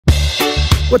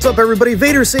What's up, everybody?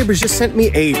 Darksaber just sent me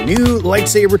a new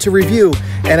lightsaber to review,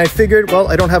 and I figured, well,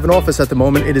 I don't have an office at the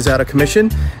moment. It is out of commission.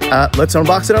 Let's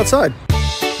unbox it outside.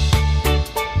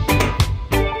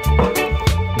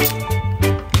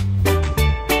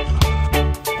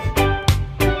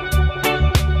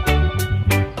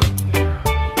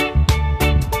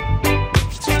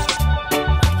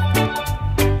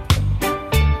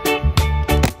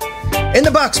 In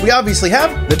the box, we obviously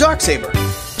have the Darksaber.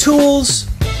 Tools,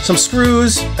 some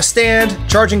screws, a stand,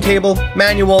 charging cable,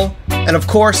 manual, and of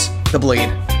course, the blade.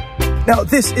 Now,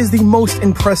 this is the most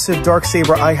impressive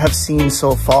Darksaber I have seen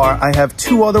so far. I have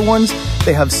two other ones.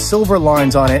 They have silver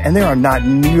lines on it, and they are not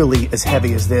nearly as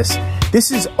heavy as this.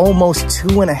 This is almost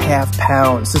 2.5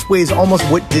 pounds. This weighs almost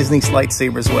what Disney's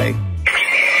lightsabers weigh.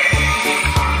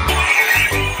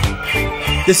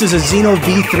 This is a Xeno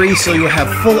V3, so you will have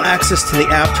full access to the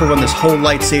app to run this whole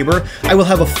lightsaber. I will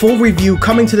have a full review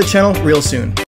coming to the channel real soon.